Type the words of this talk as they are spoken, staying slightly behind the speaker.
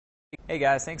Hey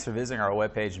guys, thanks for visiting our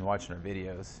webpage and watching our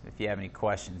videos. If you have any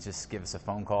questions, just give us a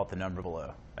phone call at the number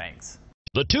below. Thanks.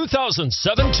 The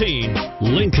 2017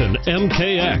 Lincoln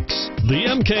MKX. The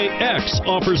MKX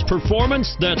offers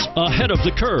performance that's ahead of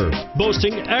the curve,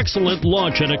 boasting excellent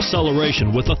launch and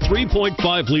acceleration with a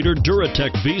 3.5-liter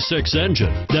Duratec V6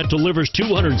 engine that delivers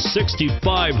 265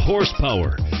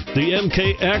 horsepower. The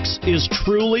MKX is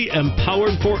truly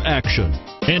empowered for action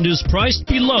and is priced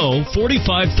below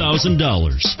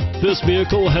 $45,000. This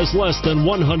vehicle has less than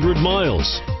 100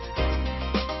 miles.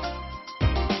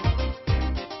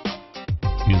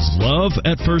 Is love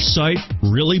at first sight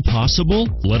really possible?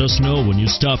 Let us know when you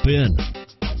stop in.